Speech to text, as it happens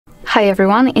Hi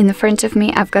everyone, in front of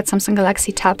me I've got Samsung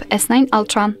Galaxy Tab S9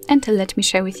 Ultra, and let me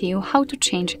share with you how to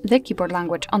change the keyboard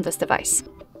language on this device.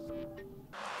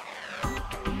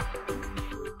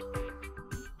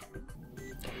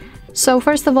 So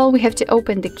first of all, we have to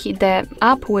open the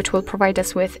app which will provide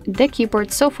us with the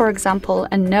keyboard. So for example,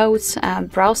 a notes,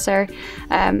 browser,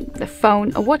 the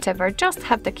phone or whatever, just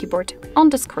have the keyboard on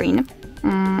the screen.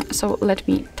 So let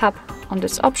me tap on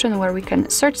this option where we can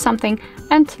search something,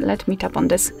 and let me tap on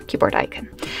this keyboard icon.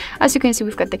 As you can see,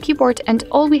 we've got the keyboard, and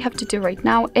all we have to do right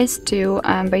now is to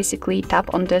basically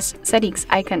tap on this settings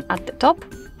icon at the top.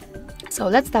 So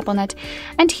let's tap on it,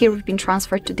 and here we've been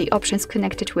transferred to the options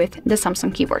connected with the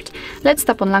Samsung keyboard. Let's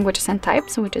tap on languages and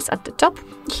types, which is at the top.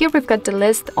 Here we've got the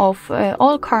list of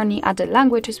all currently added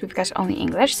languages. We've got only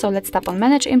English, so let's tap on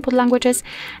manage input languages,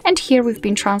 and here we've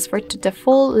been transferred to the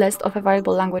full list of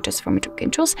available languages from which we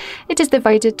can choose. It is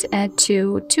divided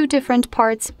to two different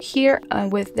parts. Here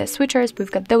with the switchers,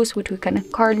 we've got those which we can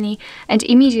currently and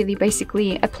immediately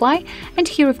basically apply, and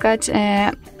here we've got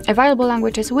available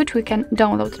languages which we can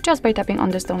download just by tapping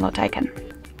on this download icon.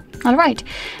 Alright,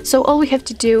 so all we have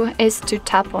to do is to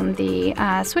tap on the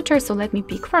switcher. So let me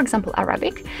pick, for example,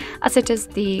 Arabic, as it is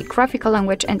the graphical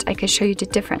language, and I can show you the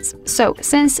difference. So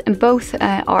since both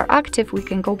are active, we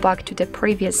can go back to the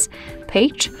previous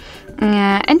page,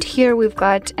 and here we've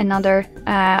got another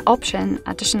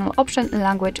additional option,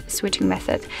 language switching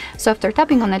method. So after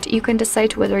tapping on it, you can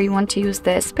decide whether you want to use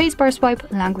the spacebar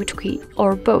swipe, language key,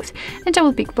 or both. And I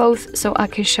will pick both, so I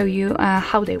can show you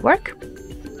how they work.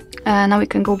 Now we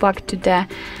can go back to the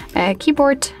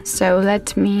keyboard, so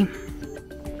let me...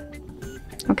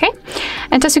 Okay,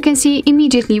 and as you can see,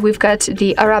 immediately we've got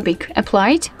the Arabic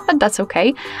applied, but that's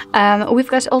okay. We've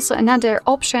got also another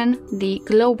option, the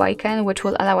globe icon, which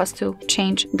will allow us to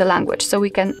change the language. So we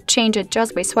can change it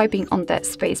just by swiping on the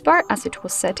spacebar, as it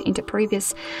was set in the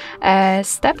previous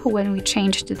step when we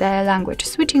changed the language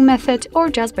switching method, or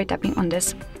just by tapping on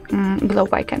this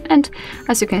globe icon. And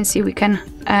as you can see, we can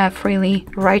freely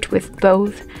write with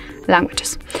both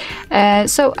languages.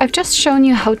 So I've just shown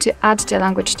you how to add the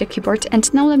language to the keyboard,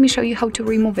 and now let me show you how to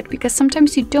remove it, because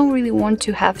sometimes you don't really want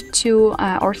to have two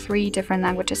or three different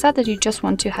languages added. You just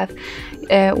want to have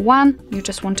one, you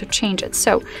just want to change it.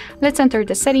 So let's enter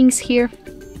the settings here,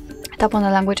 tap on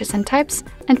the languages and types,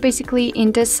 and basically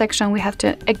in this section we have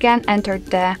to again enter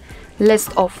the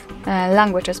list of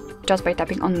languages just by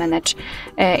tapping on manage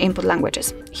input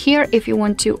languages. Here, if you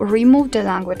want to remove the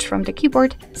language from the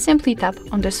keyboard, simply tap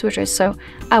on the switches. So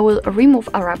I will remove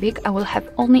Arabic, I will have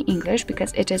only English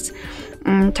because it is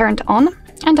turned on,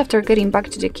 and after getting back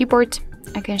to the keyboard,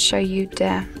 I can show you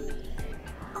the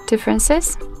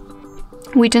differences.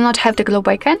 We do not have the globe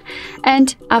icon,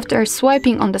 and after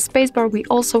swiping on the spacebar, we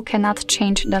also cannot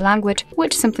change the language,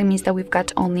 which simply means that we've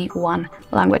got only one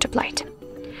language applied.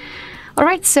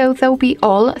 Alright, so that will be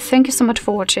all. Thank you so much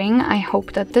for watching. I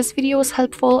hope that this video was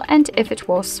helpful, and if it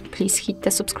was, please hit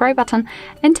the subscribe button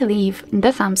and leave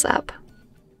the thumbs up.